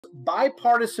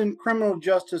bipartisan criminal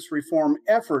justice reform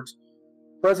efforts,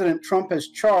 President Trump has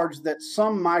charged that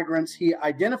some migrants he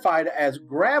identified as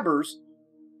grabbers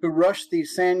who rushed the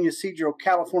San Ysidro,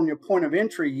 California point of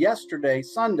entry yesterday,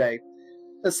 Sunday,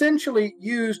 essentially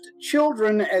used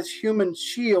children as human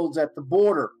shields at the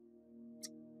border.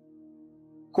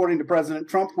 According to President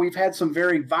Trump, we've had some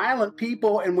very violent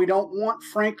people, and we don't want,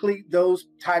 frankly, those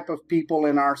type of people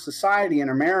in our society in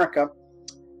America.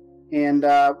 And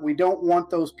we don't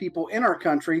want those people in our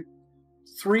country.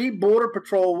 3 Border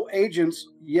Patrol agents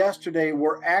yesterday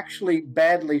were actually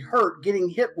badly hurt, getting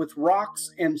hit with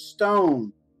rocks and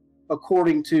stone,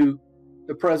 according to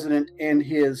the president and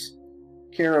his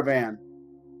caravan.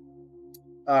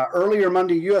 Earlier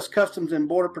Monday, U.S. Customs and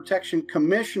Border Protection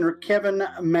Commissioner Kevin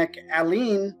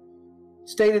McAleen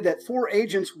stated that 4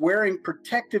 agents wearing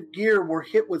protective gear were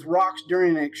hit with rocks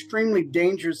during an extremely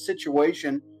dangerous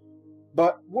situation,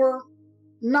 but were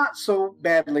not so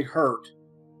badly hurt.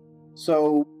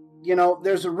 So, you know,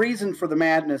 there's a reason for the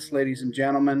madness, ladies and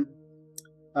gentlemen.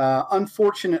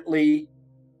 Unfortunately,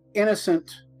 innocent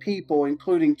people,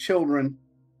 including children,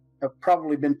 have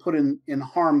probably been put in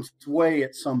harm's way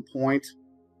at some point.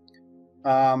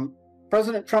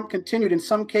 President Trump continued, in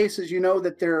some cases, you know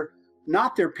that they're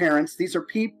not their parents. These are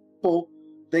people,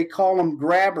 they call them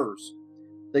grabbers.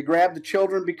 They grab the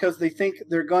children because they think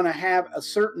they're going to have a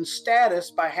certain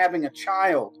status by having a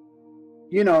child.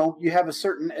 You know, you have a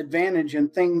certain advantage in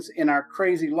things in our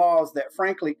crazy laws that,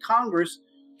 frankly, Congress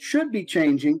should be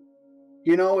changing.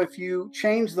 You know, if you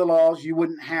change the laws, you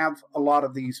wouldn't have a lot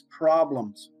of these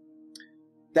problems.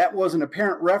 That was an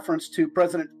apparent reference to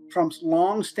President Trump's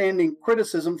long-standing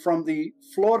criticism from the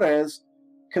Flores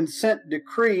consent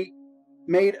decree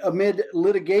made amid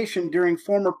litigation during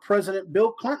former President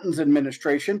Bill Clinton's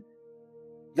administration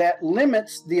that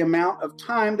limits the amount of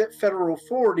time that federal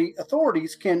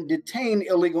authorities can detain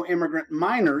illegal immigrant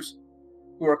minors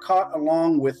who are caught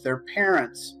along with their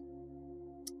parents.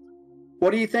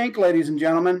 What do you think, ladies and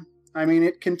gentlemen? I mean,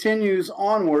 it continues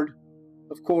onward,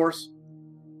 of course.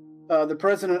 The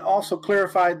president also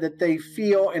clarified that they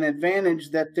feel an advantage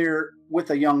that they're with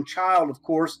a young child, of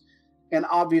course, and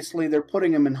obviously they're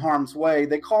putting them in harm's way.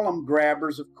 They call them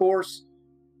grabbers, of course.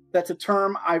 That's a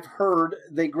term I've heard.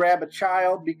 They grab a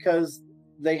child because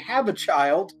they have a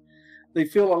child. They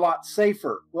feel a lot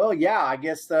safer. Well, yeah, I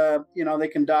guess, you know, they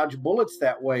can dodge bullets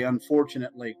that way,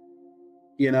 unfortunately.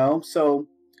 You know, so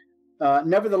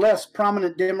nevertheless,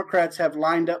 prominent Democrats have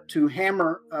lined up to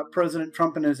hammer President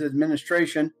Trump and his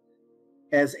administration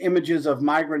as images of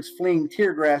migrants fleeing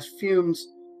tear gas fumes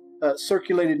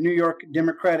circulated. New York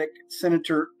Democratic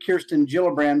Senator Kirsten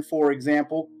Gillibrand, for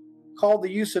example, called the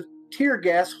use of tear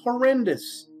gas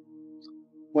horrendous.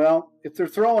 Well, if they're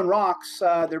throwing rocks,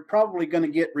 they're probably going to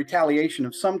get retaliation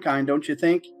of some kind, don't you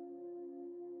think?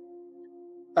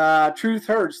 Truth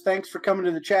Hurts, thanks for coming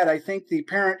to the chat. I think the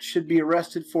parents should be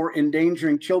arrested for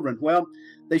endangering children. Well,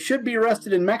 they should be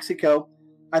arrested in Mexico.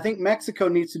 I think Mexico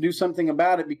needs to do something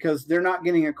about it because they're not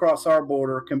getting across our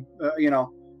border, you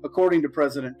know, according to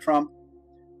President Trump.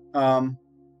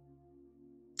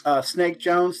 Snake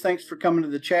Jones, thanks for coming to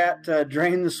the chat.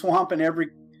 Drain the swamp in every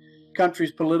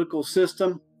country's political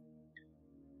system.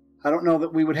 I don't know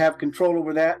that we would have control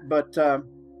over that, but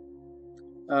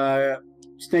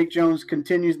Snake Jones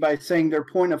continues by saying their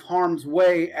point of harm's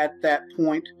way at that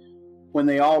point when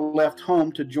they all left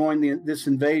home to join this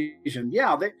invasion.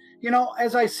 Yeah, they, you know,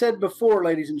 as I said before,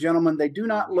 ladies and gentlemen, they do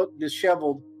not look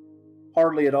disheveled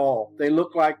hardly at all. They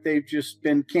look like they've just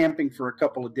been camping for a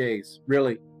couple of days,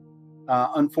 really,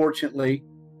 unfortunately.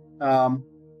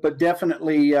 But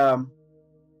definitely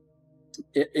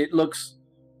it looks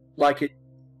like it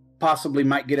possibly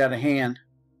might get out of hand.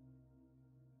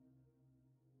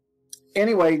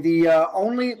 Anyway, the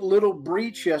only little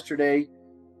breach yesterday,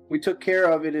 we took care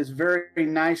of it is very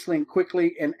nicely and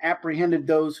quickly and apprehended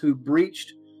those who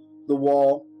breached the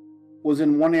wall. Was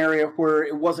in one area where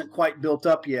it wasn't quite built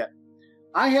up yet.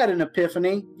 I had an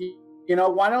epiphany. You know,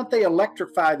 why don't they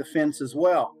electrify the fence as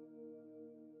well?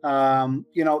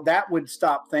 You know, that would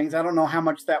stop things. I don't know how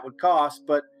much that would cost,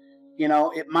 but, you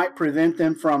know, it might prevent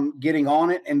them from getting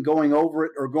on it and going over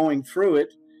it or going through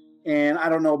it. And I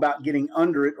don't know about getting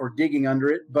under it or digging under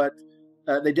it, but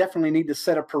they definitely need to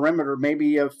set a perimeter,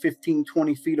 maybe 15,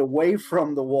 20 feet away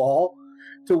from the wall,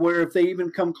 to where if they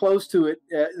even come close to it,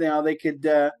 you know, they could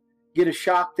get a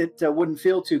shock that wouldn't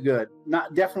feel too good.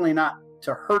 Definitely not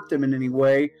to hurt them in any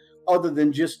way, other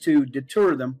than just to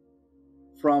deter them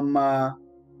from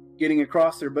getting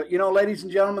across there. But, you know, ladies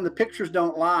and gentlemen, the pictures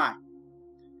don't lie.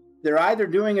 They're either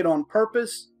doing it on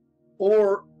purpose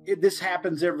or this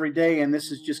happens every day, and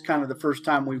this is just kind of the first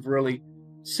time we've really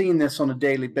seeing this on a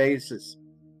daily basis.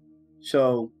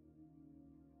 So,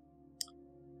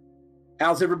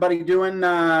 how's everybody doing?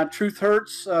 Truth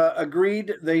Hurts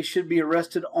agreed they should be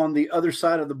arrested on the other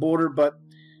side of the border, but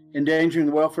endangering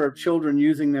the welfare of children,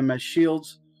 using them as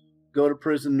shields, go to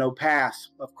prison, no pass.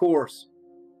 Of course.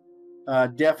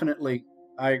 Definitely.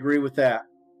 I agree with that.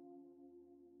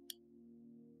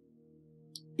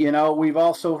 You know, we've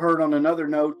also heard on another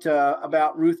note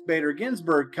about Ruth Bader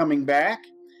Ginsburg coming back.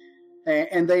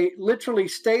 And they literally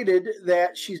stated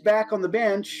that she's back on the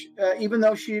bench, even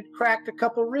though she had cracked a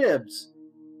couple ribs.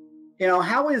 You know,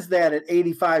 how is that at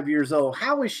 85 years old?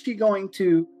 How is she going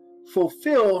to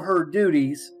fulfill her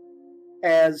duties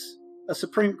as a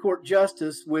Supreme Court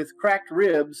justice with cracked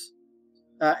ribs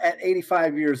at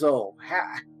 85 years old?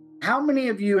 How many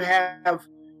of you have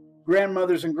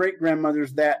grandmothers and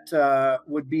great-grandmothers that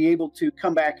would be able to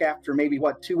come back after maybe,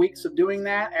 2 weeks of doing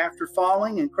that, after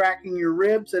falling and cracking your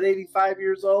ribs at 85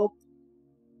 years old?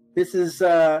 This is,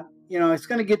 you know, it's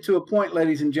going to get to a point,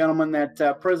 ladies and gentlemen,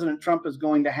 that President Trump is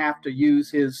going to have to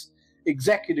use his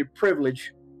executive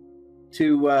privilege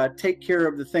to take care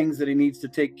of the things that he needs to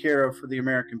take care of for the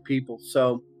American people.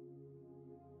 So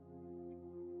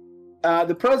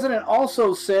the president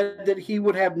also said that he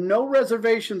would have no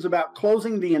reservations about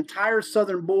closing the entire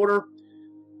southern border,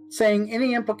 saying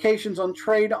any implications on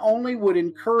trade only would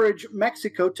encourage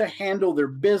Mexico to handle their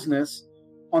business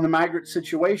on the migrant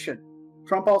situation.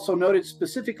 Trump also noted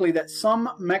specifically that some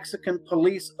Mexican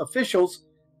police officials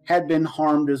had been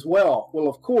harmed as well. Well,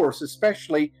 of course,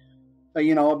 especially,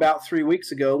 you know, about 3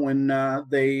 weeks ago when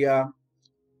they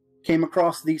came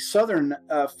across the southern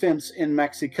fence in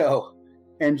Mexico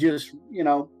and just, you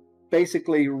know,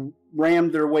 basically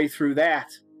rammed their way through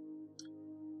that.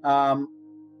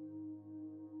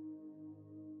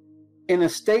 In a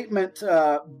statement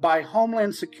by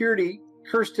Homeland Security,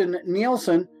 Kirsten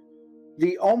Nielsen,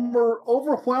 the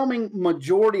overwhelming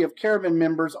majority of caravan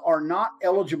members are not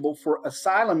eligible for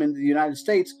asylum in the United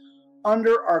States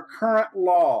under our current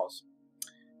laws,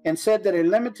 and said that a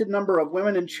limited number of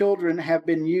women and children have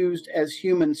been used as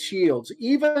human shields.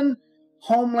 Even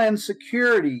Homeland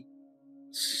Security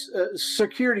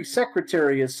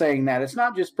Secretary is saying that. It's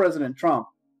not just President Trump,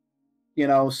 you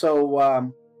know.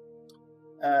 So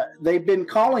they've been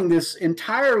calling this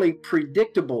entirely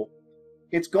predictable.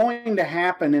 It's going to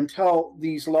happen until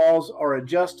these laws are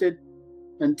adjusted,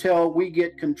 until we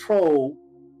get control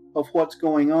of what's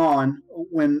going on,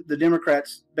 when the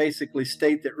Democrats basically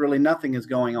state that really nothing is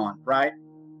going on, right?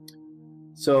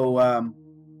 So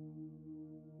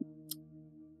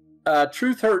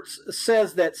Truth Hurts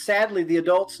says that sadly the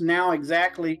adults know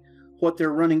exactly what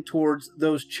they're running towards.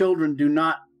 Those children do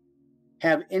not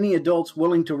have any adults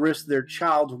willing to risk their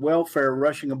child's welfare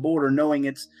rushing a border knowing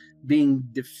it's being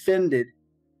defended.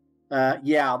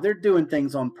 Yeah, they're doing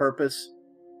things on purpose.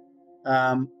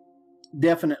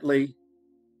 Definitely,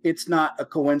 it's not a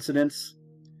coincidence.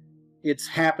 It's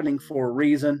happening for a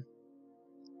reason.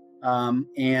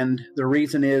 And the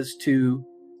reason is to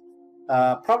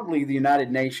probably the United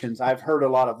Nations. I've heard a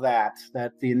lot of that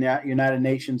the United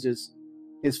Nations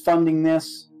is funding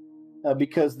this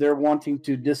because they're wanting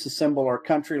to disassemble our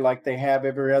country like they have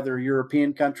every other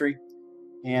European country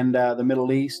and the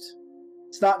Middle East.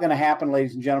 It's not going to happen,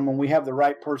 ladies and gentlemen. We have the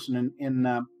right person in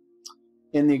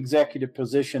the executive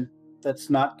position that's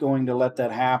not going to let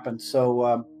that happen.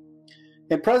 So,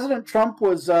 and President Trump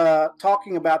was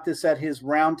talking about this at his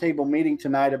roundtable meeting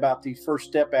tonight about the First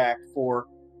Step Act for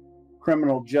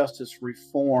criminal justice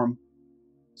reform.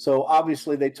 So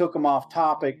obviously they took him off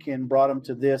topic and brought him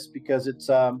to this because it's,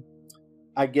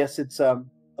 I guess it's a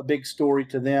big story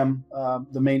to them,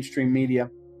 the mainstream media.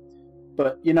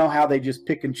 But you know how they just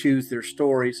pick and choose their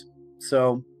stories.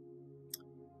 So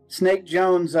Snake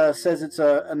Jones says it's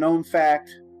a known fact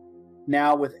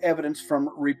now with evidence from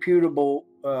reputable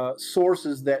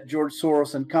sources that George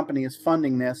Soros and company is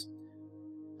funding this.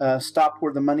 Stop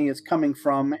where the money is coming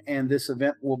from, and this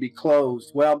event will be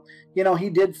closed. Well, you know, he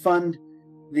did fund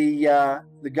the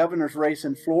governor's race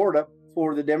in Florida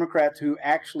for the Democrats, who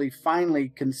actually finally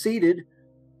conceded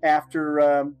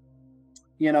after,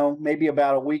 you know, maybe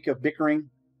about a week of bickering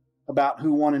about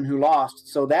who won and who lost.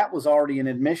 So that was already an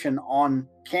admission on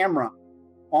camera,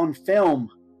 on film.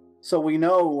 So we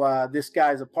know this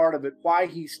guy's a part of it. Why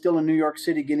he's still in New York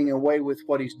City getting away with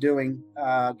what he's doing,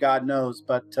 God knows.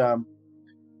 But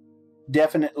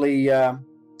definitely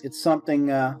it's something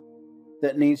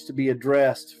that needs to be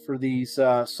addressed for these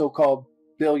so-called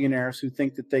billionaires who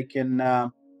think that they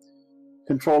can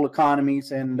control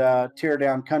economies and tear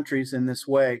down countries in this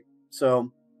way.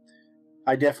 So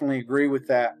I definitely agree with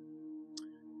that.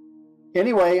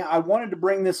 Anyway, I wanted to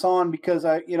bring this on because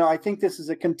I think this is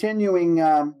a continuing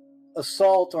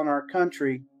assault on our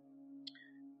country,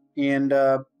 and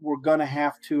we're going to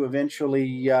have to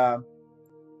eventually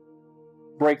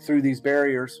break through these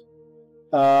barriers.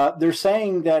 They're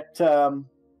saying that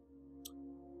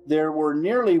there were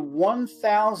nearly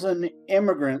 1,000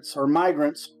 immigrants or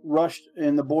migrants rushed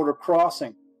in the border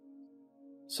crossing.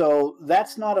 So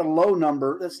that's not a low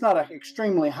number. That's not an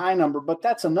extremely high number, but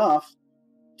that's enough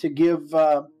to give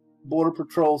Border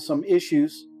Patrol some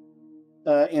issues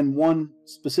in one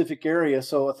specific area.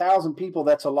 So 1,000 people,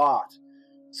 that's a lot.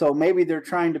 So maybe they're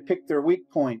trying to pick their weak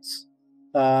points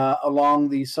along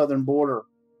the southern border.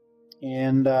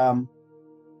 And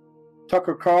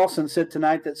Tucker Carlson said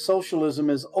tonight that socialism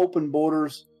is open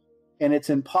borders and it's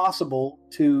impossible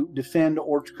to defend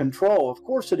or to control. Of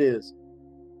course it is.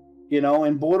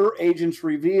 And border agents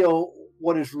reveal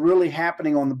what is really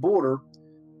happening on the border.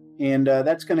 And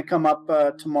that's going to come up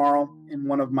tomorrow in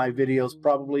one of my videos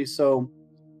probably. So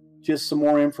just some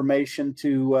more information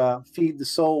to feed the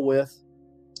soul with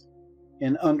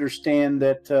and understand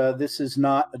that this is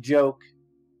not a joke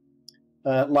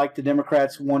like the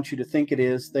Democrats want you to think it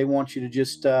is. They want you to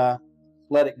just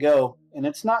let it go. And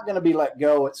it's not going to be let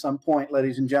go at some point,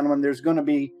 ladies and gentlemen. There's going to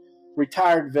be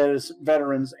retired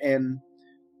veterans and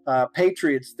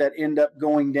patriots that end up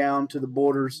going down to the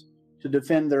borders to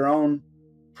defend their own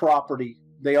property.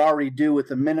 They already do with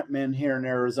the Minutemen here in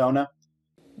Arizona.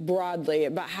 Broadly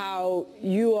about how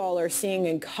you all are seeing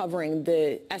and covering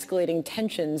the escalating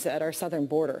tensions at our southern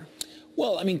border.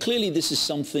 Well, I mean, clearly this is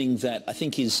something that I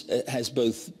think has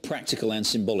both practical and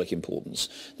symbolic importance.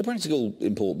 The practical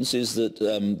importance is that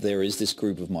there is this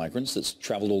group of migrants that's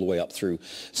traveled all the way up through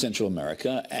Central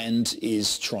America and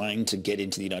is trying to get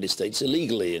into the United States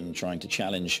illegally and trying to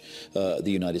challenge the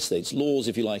United States laws,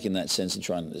 if you like, in that sense, and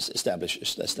trying to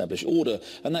establish order.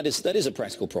 And that is a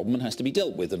practical problem and has to be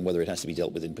dealt with. And whether it has to be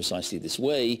dealt with in precisely this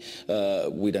way,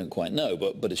 we don't quite know.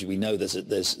 But as we know,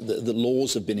 the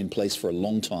laws have been in place for a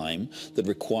long time that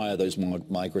require those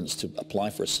migrants to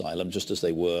apply for asylum, just as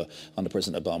they were under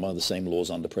President Obama, the same laws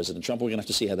under President Trump. We're going to have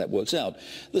to see how that works out.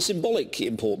 The symbolic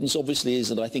importance, obviously, is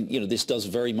that I think this does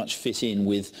very much fit in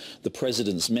with the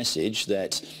president's message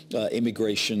that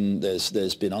immigration,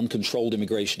 there's been uncontrolled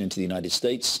immigration into the United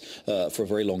States for a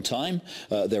very long time.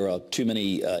 There are too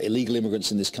many illegal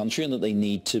immigrants in this country, and that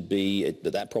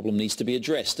that problem needs to be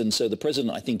addressed. And so the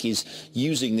president, I think, is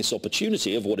using this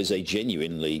opportunity of what is a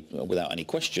genuinely, without any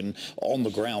question, on the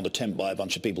ground attempt by a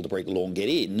bunch of people to break the law and get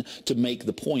in, to make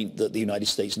the point that the United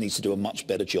States needs to do a much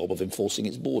better job of enforcing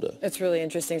its border. It's really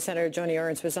interesting. Senator Joni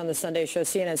Ernst was on the Sunday show,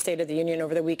 CNN State of the Union,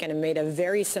 over the weekend and made a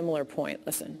very similar point.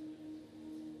 Listen.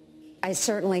 I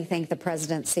certainly think the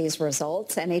president sees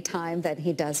results anytime that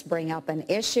he does bring up an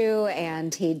issue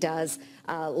and he does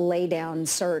lay down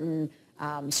certain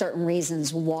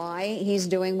reasons why he's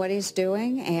doing what he's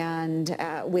doing, and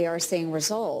we are seeing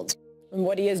results. And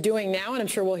what he is doing now, and I'm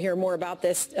sure we'll hear more about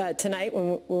this tonight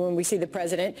when we see the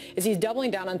president, is he's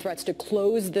doubling down on threats to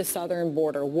close the southern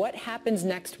border. What happens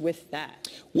next with that?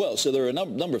 Well, so there are a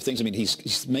number of things. I mean,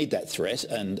 he's made that threat,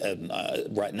 and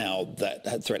right now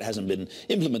that threat hasn't been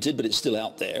implemented, but it's still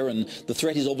out there. And the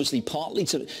threat is obviously partly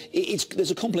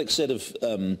there's a complex set of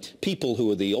people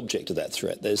who are the object of that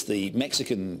threat. There's the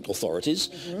Mexican authorities.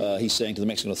 He's saying to the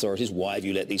Mexican authorities, why have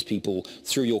you let these people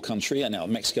through your country? And now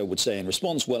Mexico would say in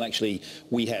response, well, actually,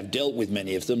 we have dealt with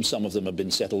many of them. Some of them have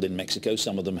been settled in Mexico.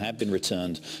 Some of them have been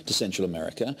returned to Central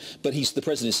America. But the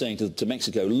president is saying to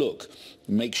Mexico, look,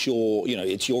 make sure,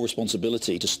 it's your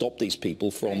responsibility to stop these people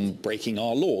from breaking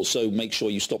our laws. So make sure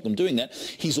you stop them doing that.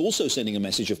 He's also sending a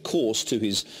message, of course, to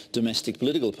his domestic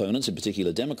political opponents, in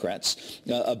particular Democrats,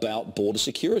 about border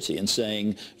security and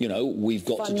saying, we've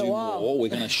got to do more. We're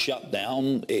going to shut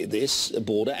down this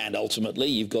border, and ultimately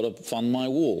you've got to fund my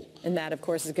wall. And that, of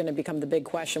course, is going to become the big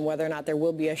question, whether or not there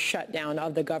will be a shutdown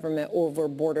of the government over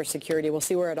border security. We'll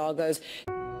see where it all goes.